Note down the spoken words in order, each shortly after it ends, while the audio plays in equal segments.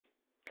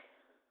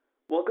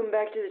Welcome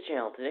back to the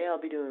channel. Today I'll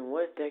be doing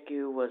What If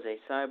Deku Was a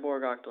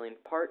Cyborg Octoling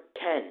Part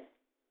 10.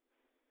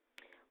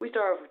 We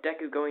start off with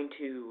Deku going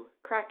to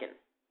Kraken.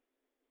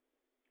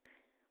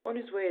 On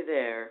his way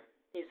there,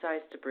 he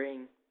decides to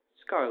bring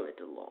Scarlet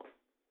along.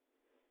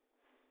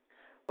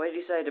 Why did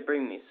you decide to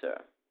bring me, sir?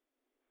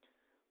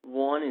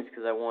 One is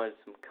because I wanted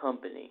some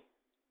company.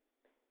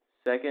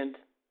 Second,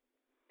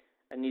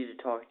 I need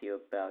to talk to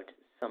you about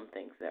some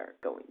things that are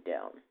going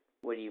down.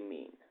 What do you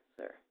mean,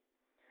 sir?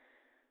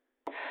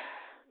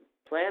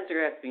 Plans are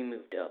going to have to be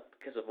moved up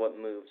because of what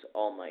moves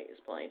All Might is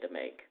planning to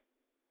make.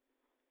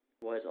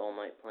 What is All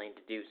Might planning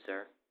to do,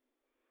 sir?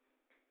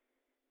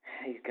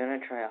 He's gonna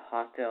try a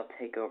hostile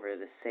takeover of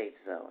the safe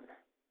zone.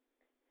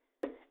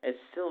 As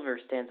Silver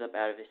stands up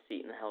out of his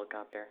seat in the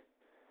helicopter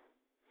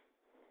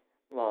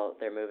while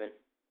they're moving.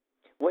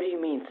 What do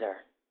you mean, sir?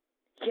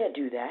 You can't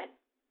do that.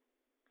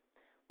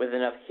 With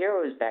enough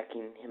heroes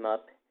backing him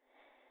up,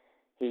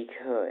 he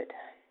could.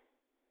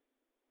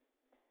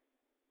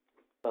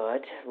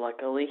 But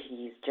luckily,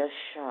 he's just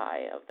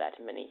shy of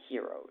that many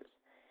heroes.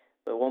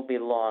 But it won't be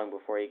long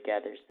before he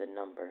gathers the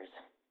numbers.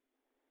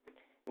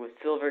 With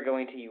Silver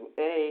going to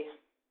UA,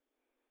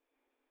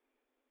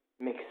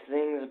 makes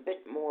things a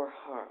bit more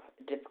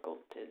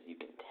difficult, as you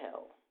can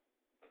tell.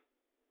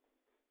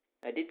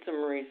 I did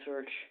some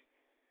research.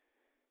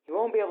 He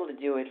won't be able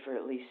to do it for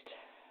at least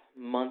a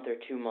month or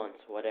 2 months,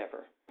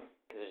 whatever.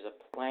 Because there's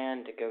a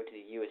plan to go to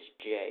the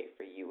USJ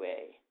for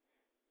UA.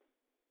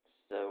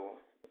 So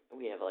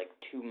we have like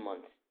 2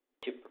 months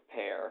to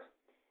prepare,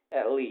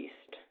 at least.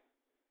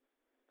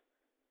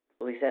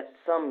 At least that's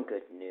some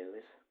good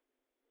news.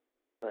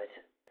 But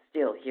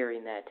still,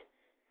 hearing that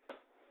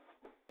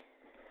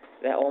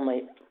All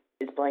Might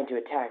is planning to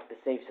attack the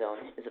safe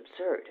zone is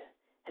absurd.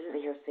 Hasn't the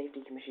Hero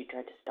Safety Commission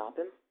tried to stop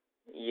him?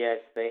 Yes,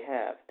 they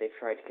have. They've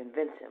tried to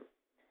convince him.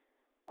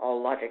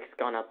 All logic's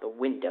gone out the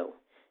window.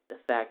 The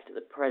fact that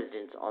the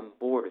president's on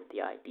board with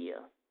the idea.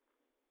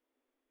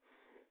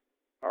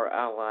 Our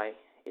ally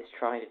is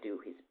trying to do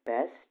his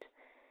best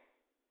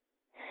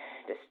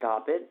to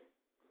stop it,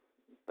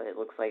 but it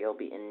looks like it'll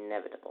be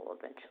inevitable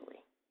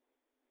eventually.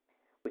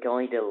 We can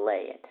only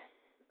delay it.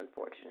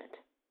 Unfortunate.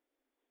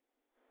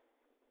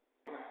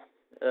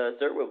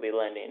 Sir, we'll be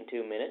landing in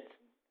 2 minutes.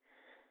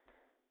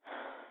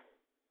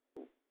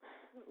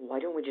 Why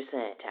don't we just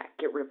send an attack?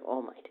 Get rid of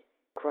All Might.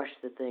 Crush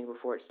the thing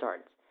before it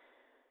starts.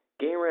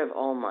 Getting rid of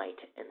All Might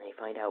and they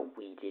find out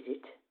we did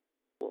it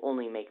will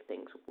only make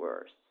things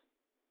worse.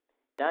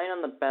 Dying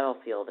on the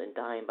battlefield and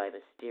dying by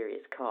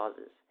mysterious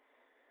causes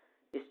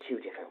is 2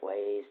 different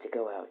ways to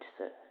go out,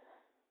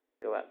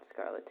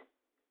 Scarlet.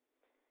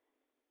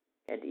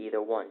 And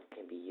either one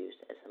can be used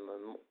as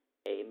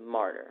a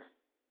martyr.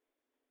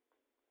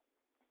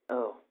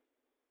 Oh,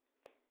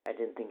 I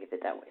didn't think of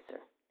it that way, sir.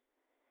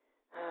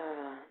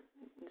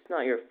 It's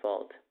not your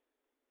fault.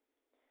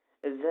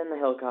 As then the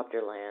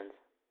helicopter lands,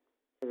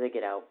 as they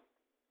get out,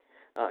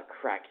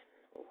 Kraken,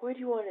 what do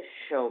you want to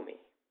show me?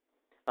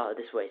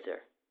 This way, sir.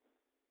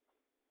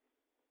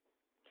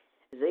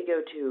 As they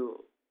go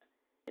to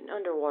an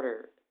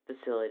underwater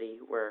facility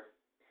where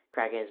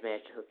Kraken has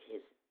managed to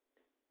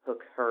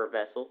hook her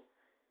vessel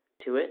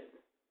to it,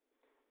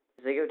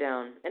 as they go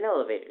down an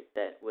elevator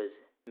that was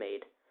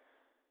made.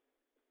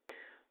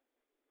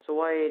 So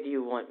why do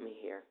you want me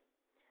here?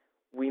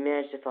 We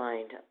managed to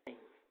find a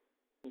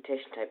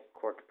mutation-type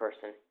quirk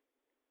person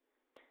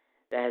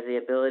that has the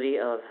ability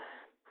of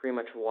pretty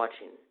much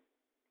watching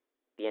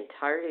the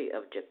entirety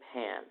of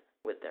Japan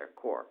with their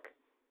quirk.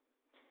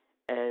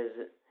 As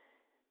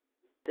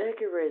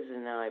Deku raises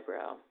an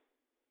eyebrow,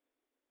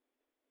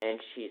 and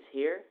she's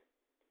here.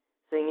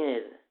 Thing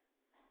is,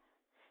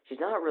 she's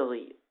not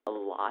really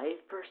alive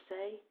per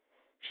se.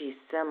 She's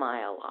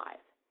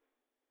semi-alive.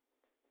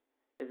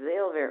 As the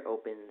elevator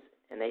opens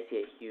and they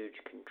see a huge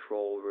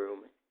control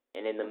room,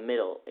 and in the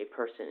middle, a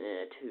person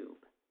in a tube.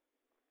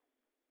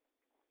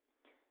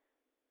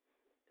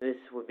 This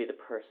would be the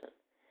person.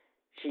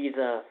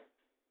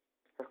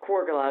 Her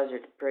quirk allows her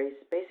to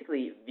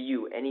basically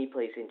view any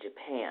place in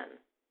Japan,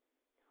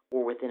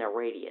 or within a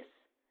radius.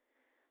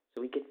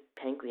 So we could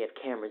technically have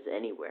cameras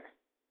anywhere.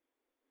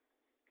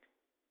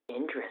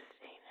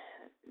 Interesting.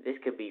 This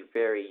could be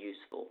very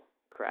useful,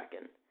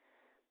 Kraken.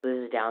 But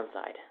there's a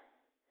downside.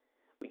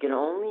 We can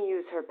only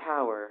use her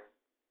power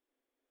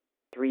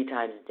 3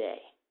 times a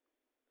day.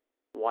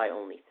 Why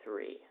only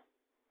 3?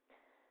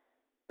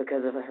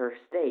 Because of her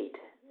state,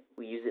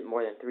 we use it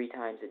more than 3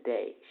 times a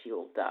day, she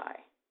will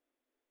die.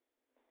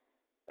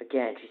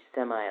 Again, she's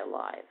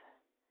semi-alive.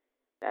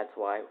 That's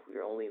why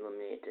we're only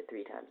limited to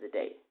 3 times a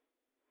day.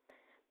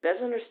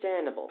 That's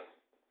understandable.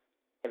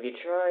 Have you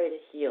tried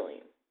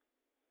healing?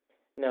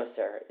 No,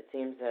 sir. It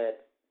seems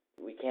that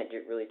we can't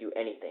really do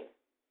anything.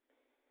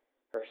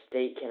 Her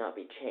state cannot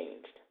be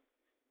changed.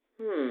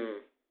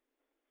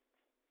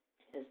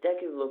 As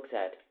Deku looks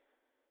at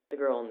the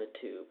girl in the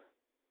tube,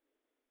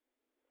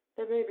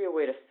 there may be a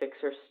way to fix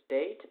her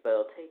state, but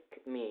it'll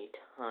take me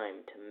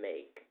time to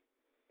make.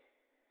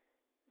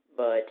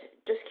 But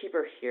just keep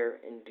her here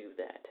and do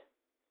that.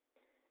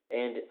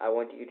 And I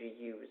want you to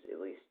use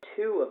at least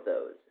 2 of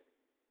those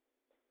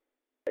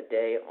a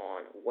day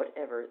on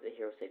whatever the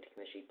Hero Safety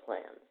Committee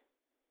plans.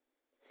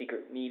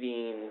 Secret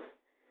meetings,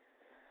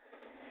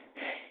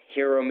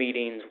 hero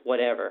meetings,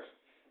 whatever.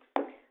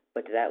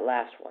 But that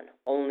last one,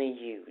 only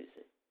use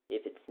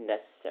if it's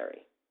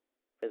necessary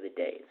for the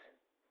days.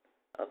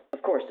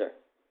 Of course, sir.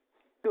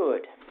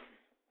 Good.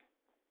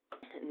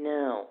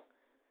 Now,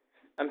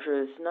 I'm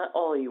sure this is not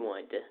all you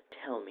wanted to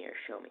tell me or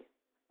show me.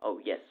 Oh,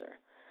 yes, sir.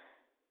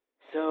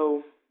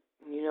 So,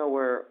 you know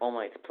where All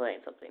Might's playing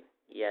something.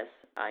 Yes,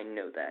 I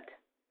know that.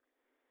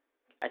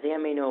 I think I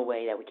may know a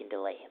way that we can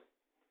delay him.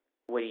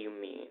 What do you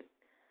mean?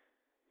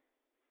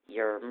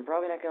 You're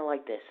probably not going to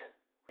like this.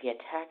 We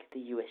attack the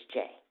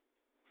USJ.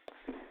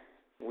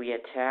 We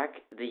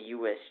attack the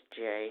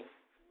USJ,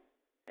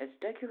 as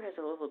Deku has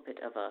a little bit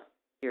of a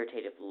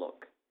irritated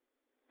look.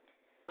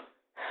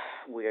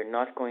 We are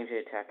not going to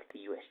attack the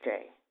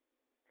USJ.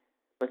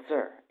 But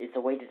sir, it's a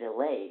way to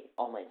delay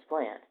All Might's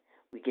plan.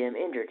 We get him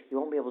injured, he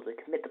won't be able to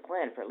commit the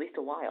plan for at least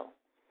a while.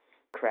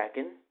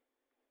 Kraken,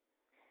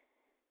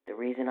 the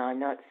reason I'm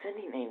not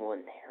sending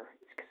anyone there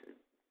is because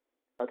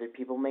other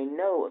people may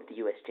know of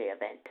the USJ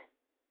event.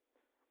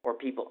 Or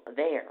people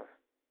there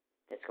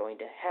that's going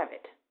to have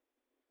it.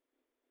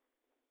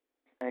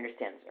 I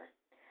understand, sir.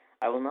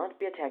 I will not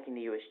be attacking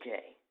the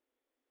USJ.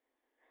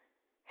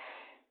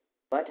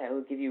 But I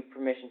will give you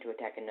permission to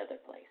attack another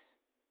place.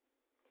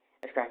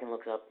 As Kraken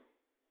looks up.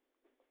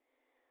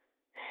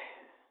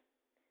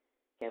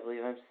 Can't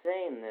believe I'm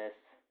saying this.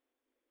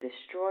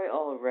 Destroy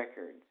all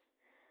records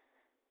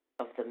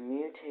of the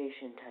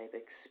mutation type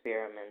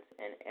experiments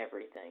and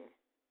everything.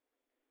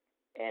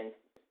 And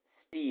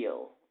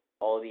steal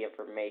all the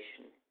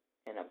information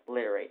and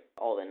obliterate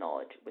all the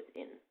knowledge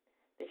within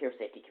the Hero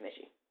Safety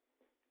Committee.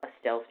 A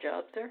stealth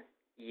job, sir?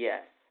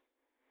 Yes.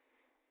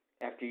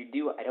 After you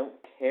do, I don't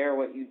care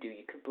what you do.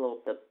 You could blow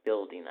up the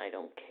building. I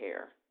don't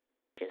care.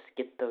 Just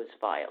get those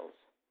files.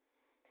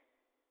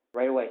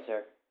 Right away,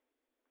 sir.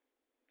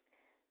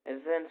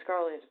 And then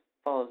Scarlet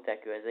follows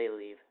Deku as they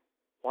leave.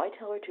 Why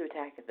tell her to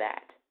attack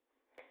that?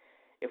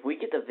 If we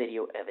get the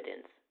video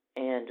evidence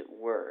and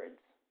words,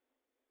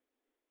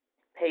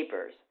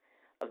 papers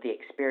of the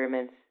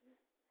experiments,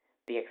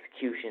 the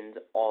executions,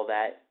 all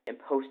that, and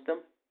post them,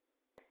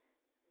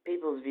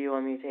 people's view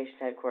on mutation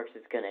type quirks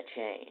is gonna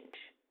change.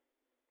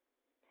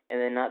 And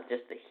then not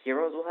just the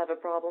heroes will have a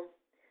problem,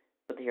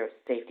 but the Hero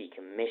Safety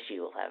Committee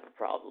will have a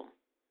problem.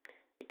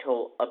 A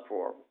total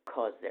uproar will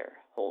cause their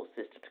whole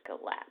system to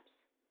collapse.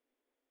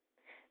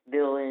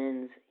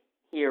 Villains,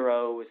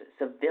 heroes,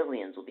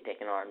 civilians will be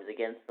taking arms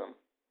against them.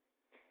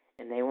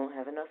 And they won't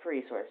have enough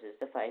resources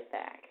to fight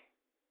back.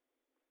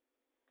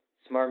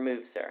 Smart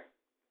move, sir.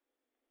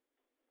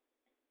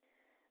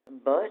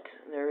 But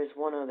there is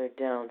one other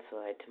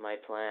downside to my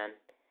plan.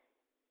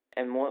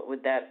 And what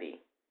would that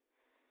be?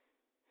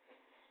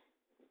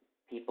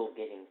 People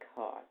getting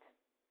caught.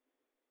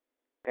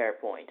 Fair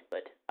point,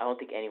 but I don't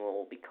think anyone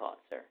will be caught,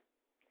 sir.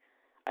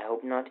 I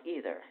hope not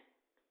either.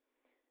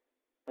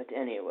 But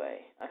anyway,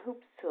 I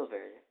hope Silver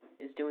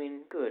is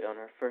doing good on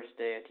her first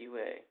day at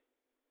UA.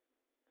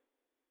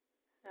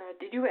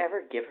 Did you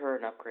ever give her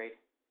an upgrade?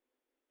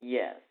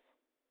 Yes.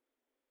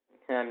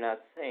 I'm not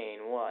saying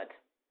what,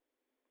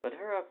 but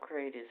her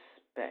upgrade is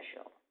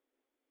special.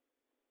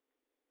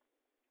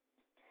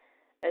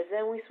 As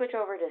then we switch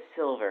over to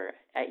Silver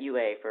at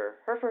UA for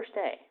her first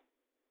day.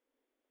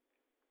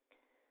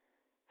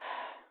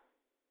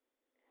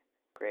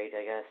 Great,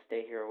 I gotta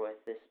stay here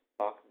with this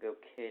Bakugo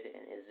kid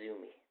and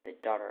Izumi, the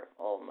daughter of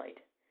All Might,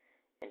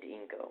 and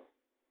Ingo.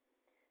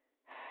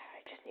 I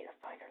just need to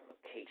find her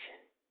location.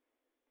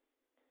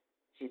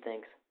 She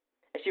thinks.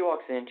 As she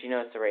walks in, she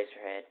notices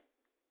Eraserhead.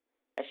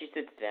 As she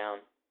sits down,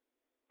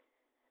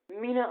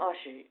 Mina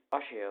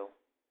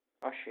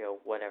Ashio,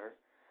 whatever,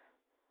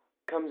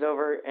 comes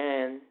over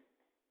and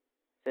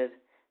says,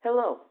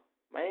 "Hello,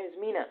 my name is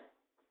Mina.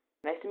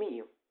 Nice to meet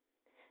you."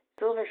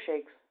 Silver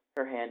shakes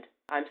her hand.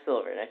 "I'm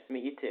Silver. Nice to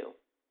meet you too."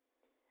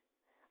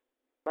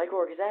 "My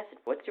quirk is acid.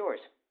 What's yours?"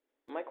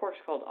 "My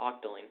quirk's called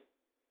octoling."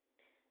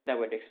 That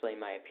would explain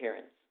my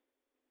appearance.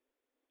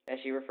 As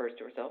she refers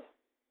to herself.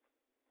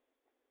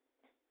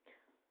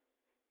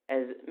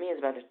 As Mina's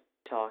about to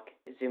talk,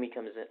 Izumi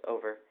comes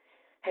over.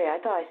 "Hey, I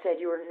thought I said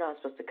you were not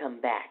supposed to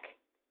come back."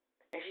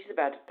 And she's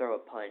about to throw a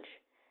punch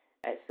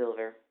at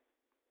Silver,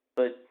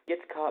 but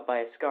gets caught by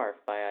a scarf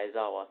by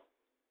Aizawa.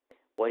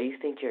 "What do you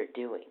think you're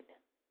doing?"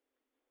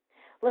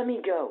 "Let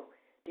me go.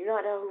 Do you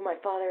not know who my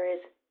father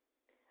is?"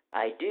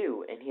 "I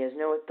do, and he has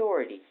no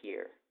authority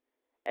here,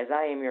 as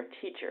I am your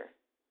teacher."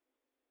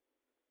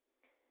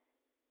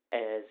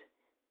 As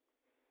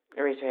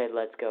Eraserhead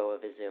lets go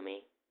of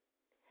Izumi.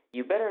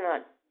 "You better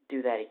not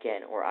do that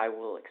again, or I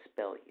will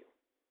expel you."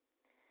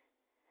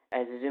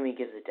 As Izumi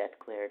gives a death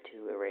glare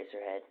to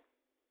Eraserhead,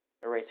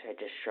 Eraserhead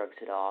just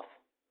shrugs it off.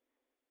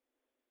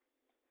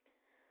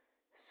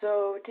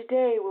 So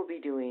today we'll be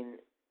doing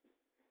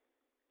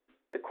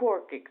the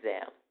quirk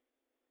exam,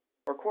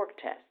 or quirk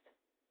test.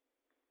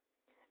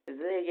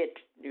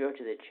 they go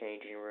to the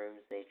changing rooms,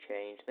 they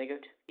change. They go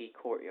to the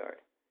courtyard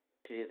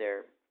to do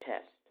their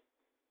test.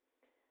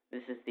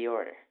 This is the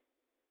order.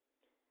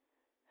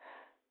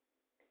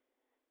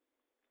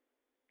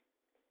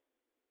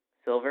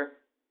 Silver,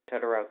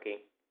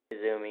 Todoroki,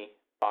 Izumi,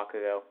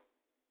 Bakugo,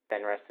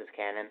 then rest is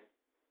canon.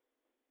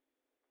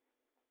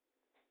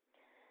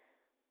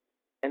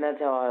 And that's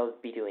how I'll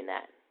be doing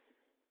that.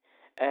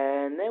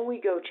 And then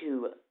we're going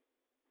to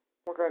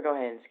go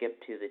ahead and skip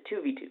to the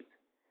 2v2s.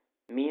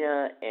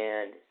 Mina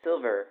and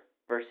Silver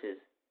versus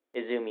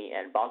Izumi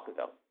and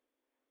Bakugo.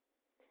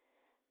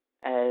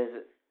 As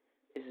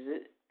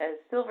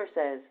Silver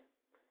says,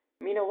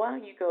 Mina, why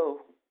don't you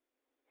go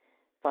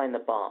find the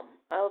bomb?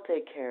 I'll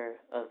take care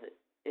of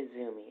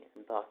Izumi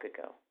and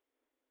Bakugo.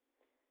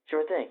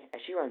 Sure thing.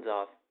 As she runs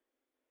off,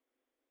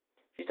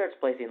 she starts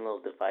placing little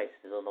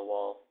devices on the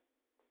wall.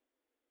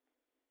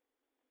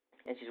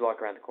 And she's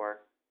walking around the corner.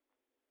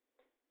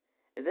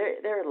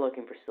 They're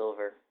looking for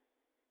Silver.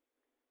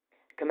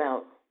 Come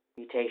out,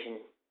 mutation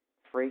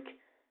freak.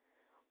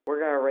 We're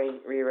gonna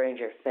rearrange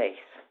your face.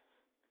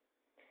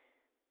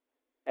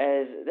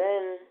 As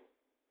then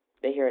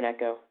they hear an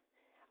echo.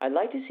 I'd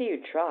like to see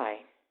you try.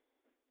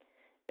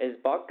 As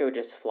Bakugo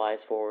just flies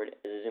forward,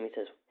 as Izumi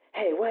says,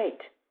 "Hey, wait!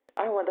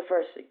 I want the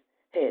first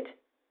hit."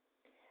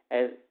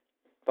 As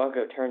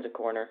Bakugo turns a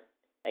corner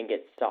and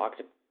gets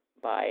stalked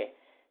by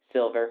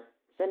Silver,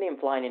 sending him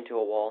flying into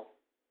a wall.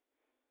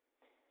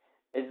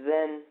 As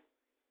then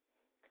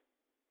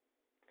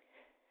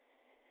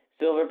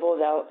Silver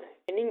pulls out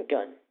an ink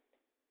gun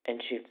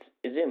and shoots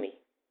Izumi,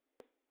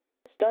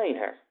 stunning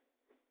her.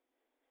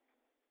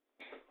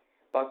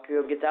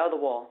 Bakugo gets out of the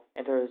wall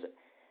and throws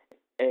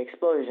an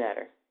explosion at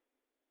her.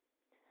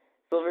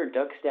 Silver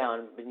ducks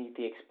down beneath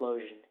the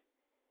explosion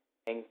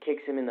and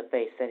kicks him in the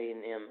face,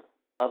 sending him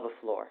off the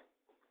floor.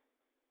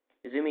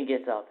 Izumi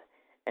gets up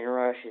and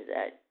rushes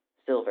at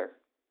Silver,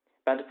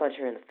 about to punch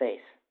her in the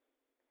face.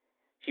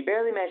 She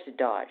barely managed to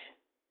dodge,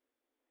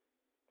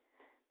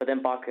 but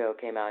then Bakugo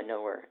came out of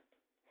nowhere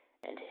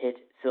and hit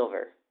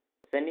Silver,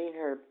 sending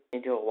her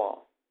into a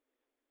wall.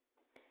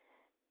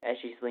 As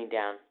she leaned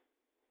down,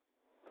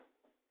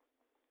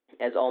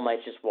 as All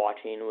Might's just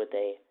watching with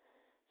a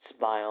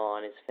smile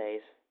on his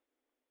face.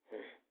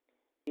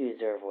 You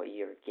deserve what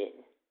you're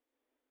getting,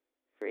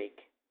 freak.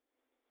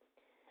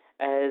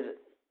 As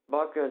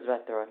Bakugo's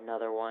about to throw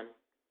another one,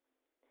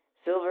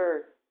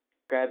 Silver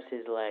grabs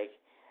his leg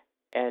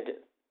and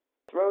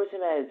throws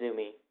him at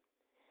Izumi,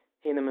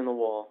 hitting him in the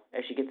wall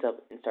as she gets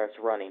up and starts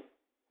running.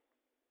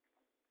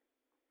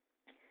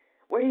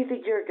 Where do you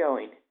think you're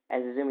going?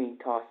 As Izumi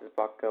tosses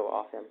Bakugo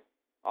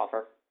off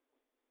her.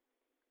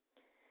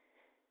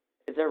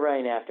 As they're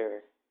running after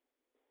her,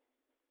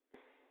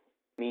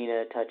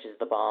 Mina touches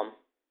the bomb.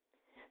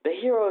 The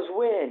heroes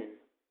win!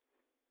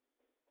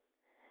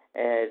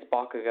 As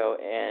Bakugo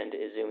and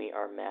Izumi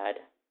are mad.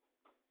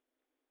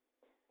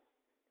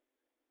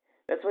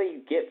 That's what you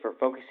get for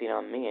focusing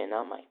on me and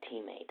not my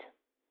teammate.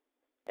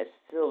 As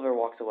Silver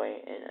walks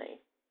away in a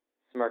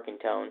smirking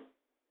tone.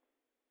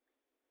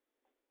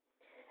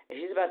 As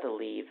she's about to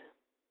leave,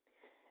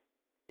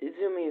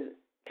 Izumi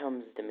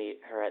comes to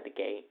meet her at the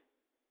gate.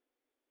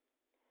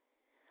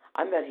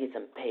 I'm about to get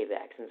some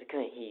payback since I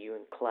couldn't hear you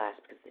in class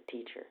because of the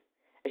teacher.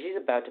 As she's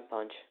about to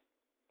punch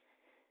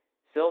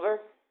Silver,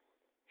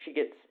 she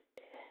gets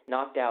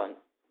knocked out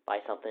by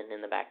something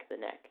in the back of the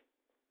neck.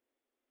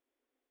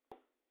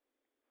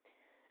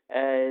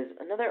 As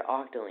another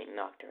octoling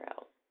knocked her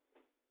out.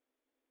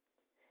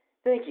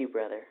 Thank you,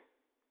 brother.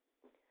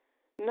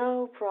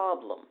 No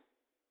problem.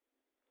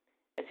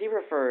 As he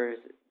refers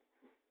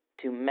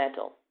to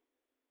Metal.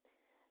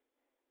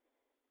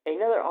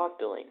 Another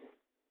octoling.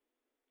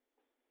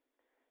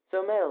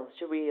 So, Metal,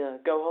 should we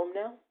go home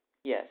now?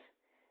 Yes.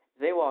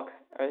 They're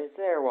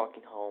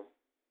walking home.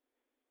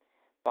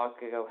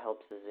 Bakugo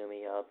helps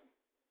Izumi up.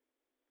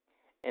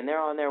 And they're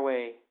on their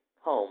way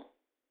home.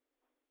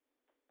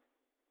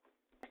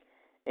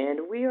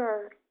 And we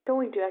are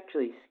going to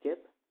actually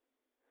skip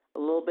a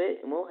little bit,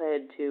 and we'll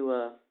head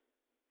to,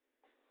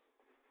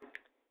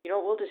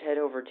 we'll just head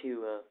over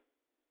to,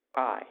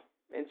 Ai,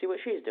 and see what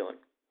she's doing.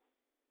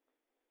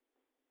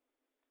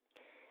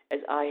 As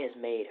Ai has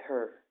made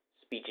her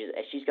speeches,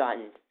 as she's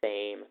gotten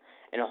fame,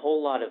 and a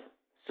whole lot of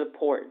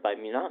support by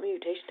not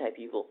mutation type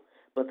people,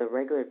 but the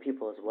regular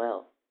people as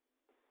well.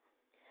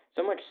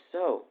 So much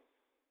so,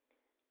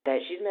 that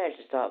she's managed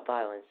to stop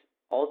violence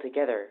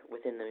altogether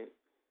within the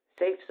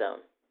safe zone.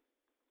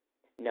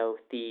 No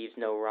thieves,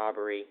 no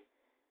robbery.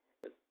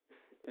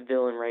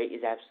 Villain rate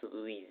is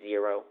absolutely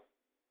 0.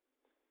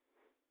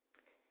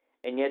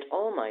 And yet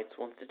All Might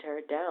wants to tear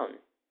it down.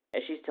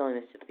 As she's telling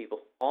this to the people,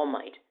 All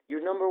Might,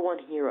 your number one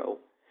hero,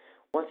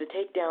 wants to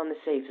take down the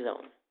safe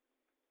zone,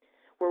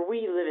 where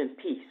we live in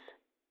peace.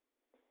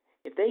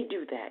 If they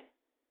do that,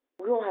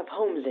 we won't have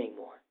homes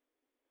anymore.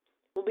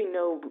 We'll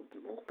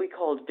be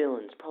called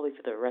villains probably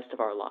for the rest of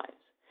our lives.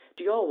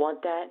 Do you all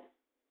want that?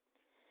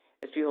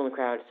 As people in the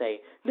crowd say,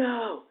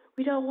 no,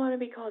 we don't want to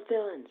be called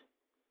villains.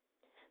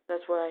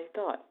 That's what I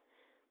thought.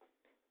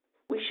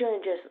 We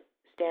shouldn't just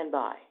stand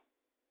by.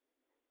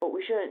 But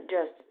we shouldn't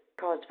just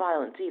cause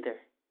violence either.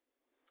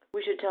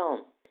 We should tell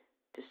them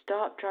to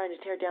stop trying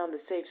to tear down the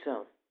safe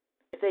zone.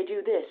 If they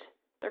do this,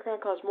 they're going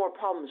to cause more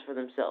problems for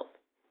themselves.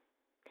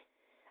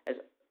 As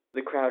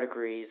the crowd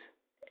agrees,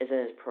 as in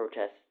his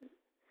protest,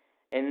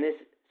 and this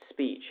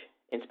speech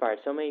inspired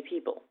so many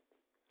people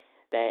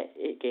that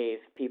it gave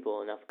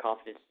people enough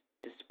confidence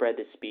to spread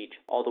this speech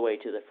all the way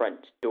to the front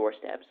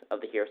doorsteps of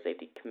the Hero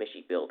Safety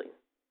Commission building.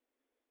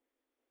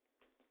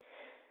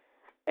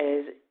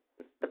 As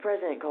the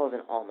president calls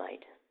in All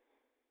Might.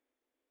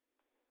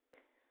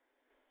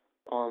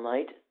 All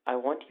Might, I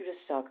want you to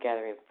stop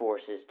gathering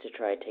forces to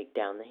try to take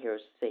down the Hero's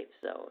safe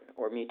zone,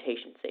 or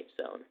mutation safe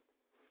zone.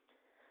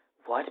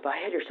 What? But I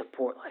had your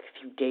support like a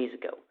few days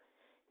ago.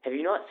 Have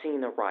you not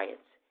seen the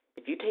riots?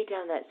 If you take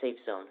down that safe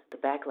zone, the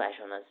backlash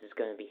on us is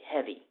going to be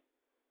heavy.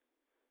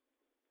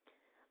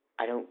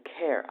 I don't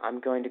care. I'm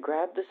going to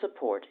grab the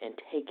support and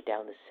take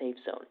down the safe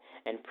zone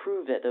and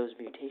prove that those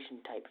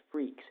mutation-type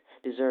freaks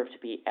deserve to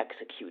be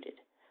executed.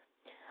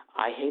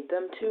 I hate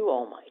them too,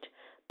 All Might,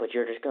 but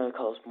you're just going to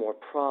cause more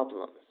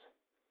problems.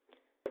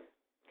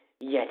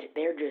 Yet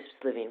they're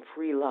just living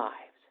free lives.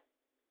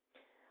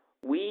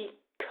 We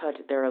cut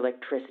their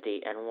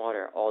electricity and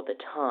water all the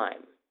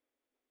time.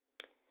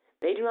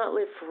 They do not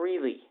live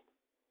freely.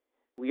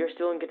 We are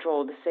still in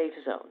control of the safe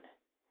zone.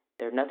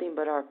 They're nothing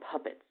but our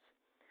puppets.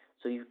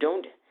 So you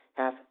don't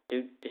have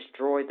to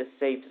destroy the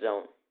safe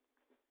zone.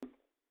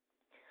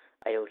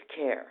 I don't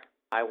care.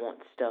 I want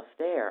stuff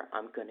there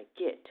I'm gonna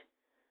get.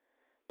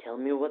 Tell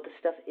me what the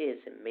stuff is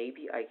and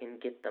maybe I can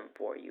get them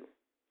for you.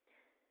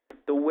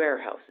 The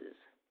warehouses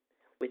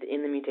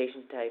within the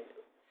mutation type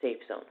safe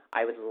zone.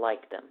 I would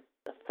like them.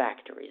 The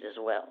factories as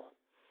well.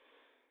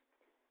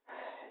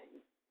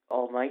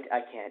 All Might, I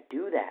can't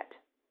do that.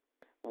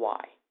 Why?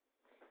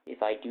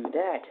 If I do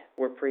that,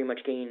 we're pretty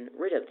much getting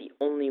rid of the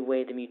only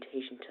way the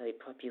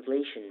mutation-type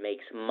population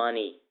makes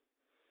money.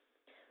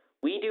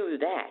 We do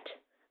that,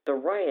 the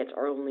riots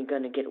are only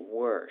going to get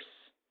worse.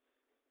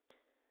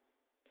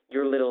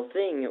 Your little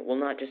thing will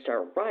not just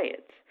start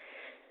riots,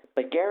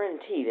 but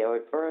guarantee they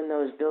would burn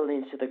those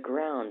buildings to the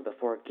ground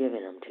before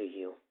giving them to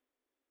you.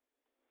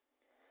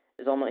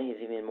 As All Might has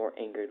even more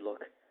angered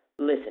look.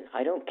 Listen,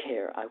 I don't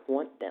care, I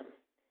want them.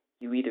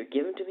 You either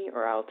give them to me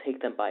or I'll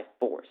take them by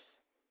force.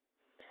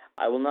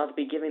 I will not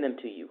be giving them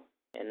to you,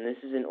 and this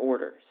is an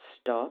order.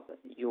 Stop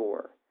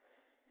your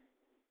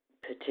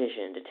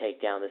petition to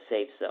take down the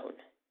safe zone.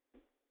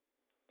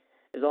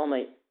 As All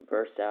Might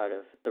bursts out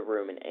of the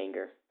room in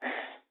anger.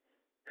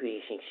 Who do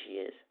you think she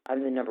is?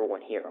 I'm the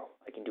 #1 hero.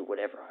 I can do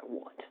whatever I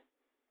want.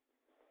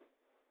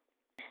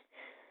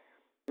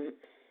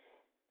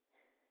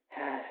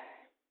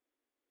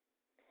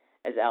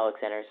 As Alex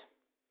enters.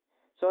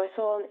 So I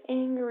saw an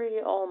angry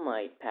All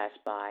Might pass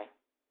by.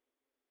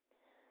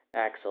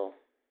 Axel,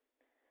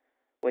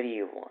 what do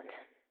you want?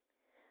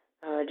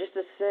 Just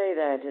to say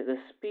that the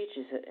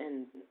speeches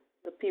and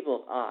the people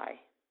of I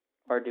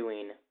are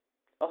doing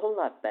a whole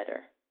lot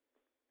better.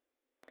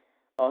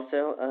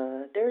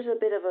 Also, there's a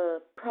bit of a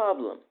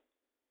problem.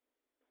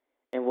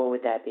 And what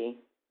would that be?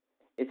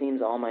 It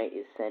seems All Might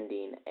is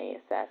sending an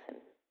assassin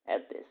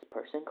at this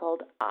person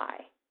called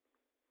I.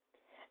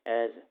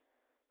 As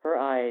her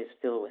eyes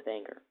fill with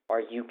anger. Are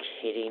you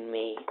kidding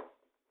me?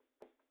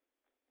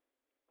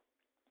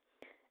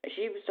 As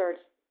she starts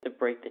to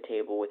break the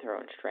table with her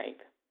own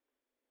strength.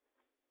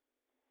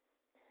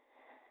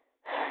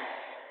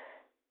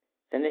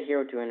 Send a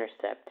hero to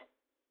intercept.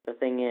 The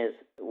thing is,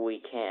 we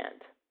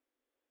can't.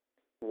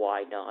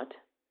 Why not?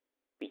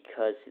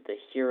 Because the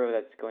hero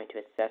that's going to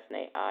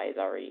assassinate I is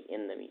already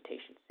in the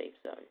mutation safe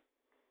zone.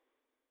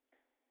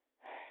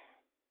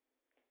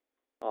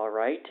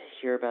 Alright,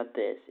 hear about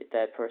this. If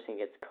that person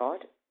gets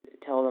caught,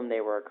 tell them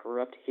they were a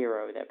corrupt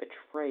hero that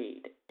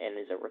betrayed and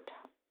is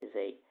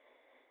a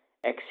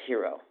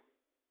ex-hero.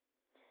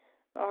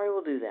 Alright,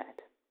 we'll do that.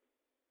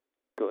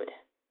 Good.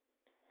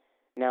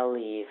 Now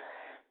leave.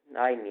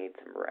 I need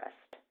some rest.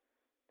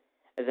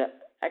 As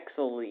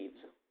Axel leaves,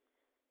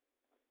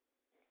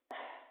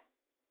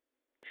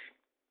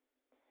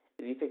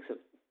 as he picks up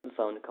the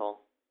phone to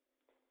call,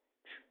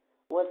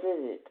 what is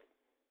it?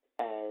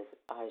 As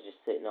I was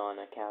just sitting on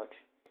a couch.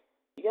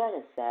 You got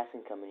an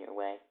assassin coming your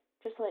way.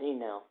 Just letting you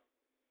know.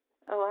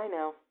 Oh, I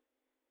know.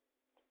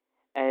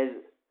 As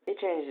it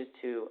changes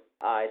to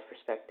I's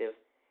perspective,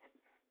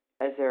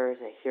 as there is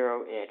a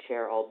hero in a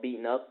chair all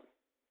beaten up.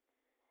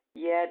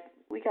 Yet,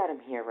 we got him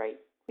here right.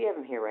 We have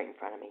him here right in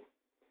front of me.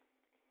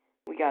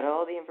 We got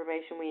all the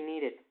information we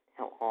needed.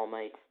 How All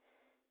Might's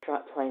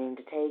planning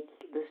to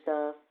take the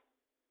stuff,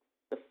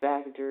 the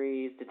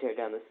factories, to tear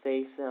down the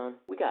safe zone.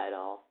 We got it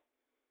all.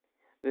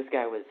 This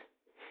guy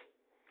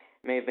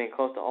may have been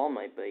close to All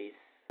Might, but he's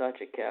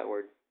such a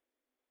coward.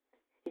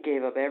 He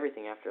gave up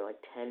everything after like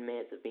 10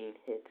 minutes of being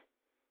hit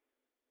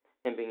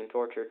and being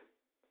tortured.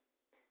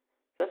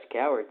 Such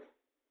cowards.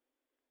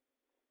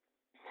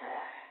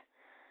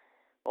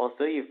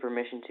 Also, you have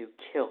permission to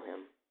kill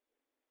him.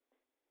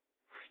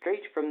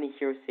 Straight from the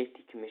Hero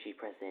Safety Commission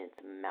president's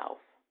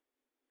mouth.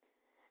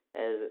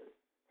 As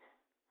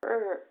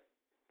her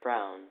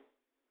frown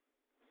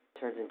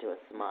turns into a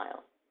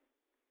smile.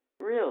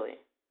 Really?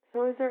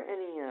 So is there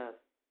any,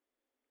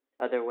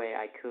 other way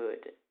I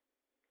could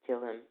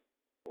kill him?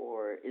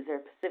 Or is there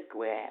a specific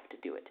way I have to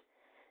do it?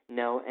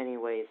 No, any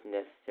way is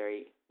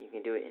necessary. You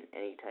can do it in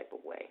any type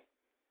of way.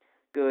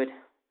 Good.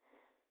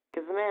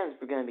 Because the man's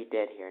gonna be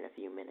dead here in a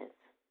few minutes.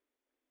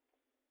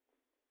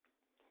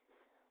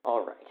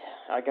 Alright,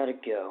 I gotta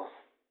go.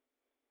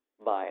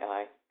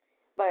 Bye,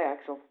 Bye,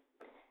 Axel.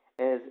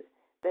 As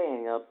they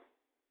hang up.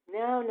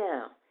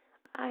 Now,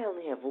 I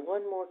only have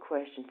one more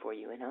question for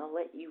you, and I'll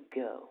let you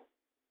go.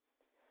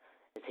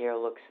 As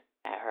Hero looks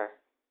at her.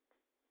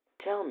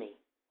 Tell me,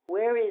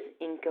 where is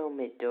Inko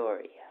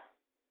Midoriya?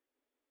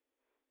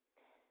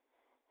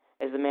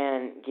 As the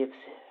man gives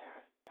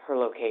her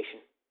location.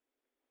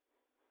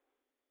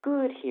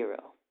 Good,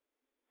 Hero.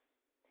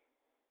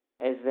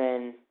 As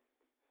then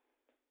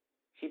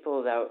she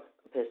pulls out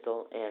a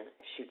pistol and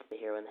shoots the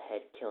hero in the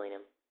head, killing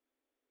him.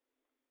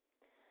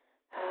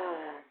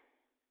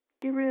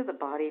 Get rid of the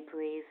body,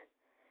 please.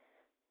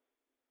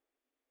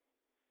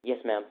 Yes,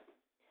 ma'am.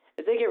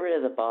 As they get rid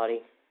of the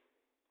body,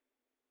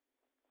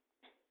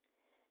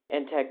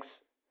 and text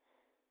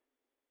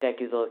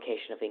Deku the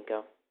location of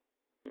Inko.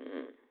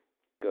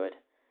 Good.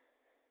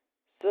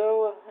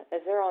 So,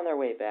 as they're on their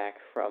way back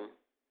from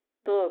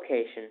the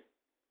location,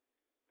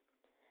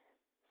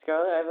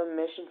 Scarlet, I have a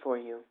mission for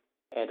you.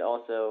 And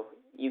also,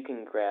 you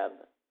can grab...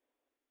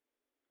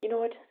 You know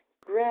what?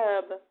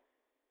 Grab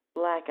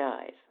Black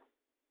Eyes.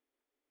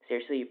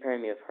 Seriously, you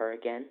pairing me with her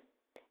again?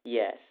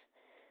 Yes.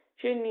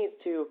 She needs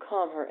to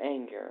calm her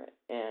anger,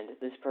 and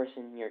this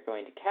person you're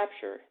going to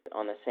capture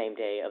on the same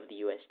day of the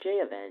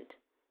USJ event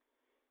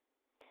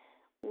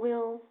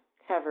will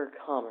have her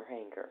calm her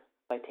anger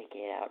by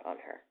taking it out on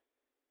her.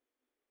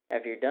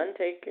 After you're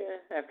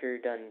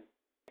done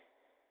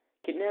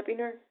kidnapping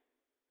her,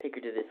 take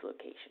her to this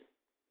location.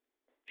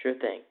 Sure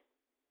thing.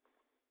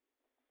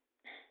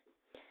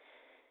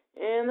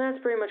 And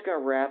that's pretty much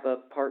going to wrap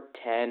up part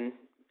 10.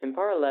 In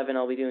part 11,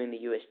 I'll be doing the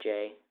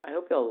USJ. I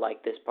hope y'all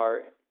like this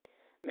part.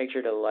 Make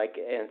sure to like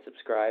and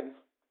subscribe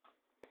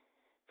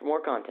for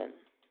more content.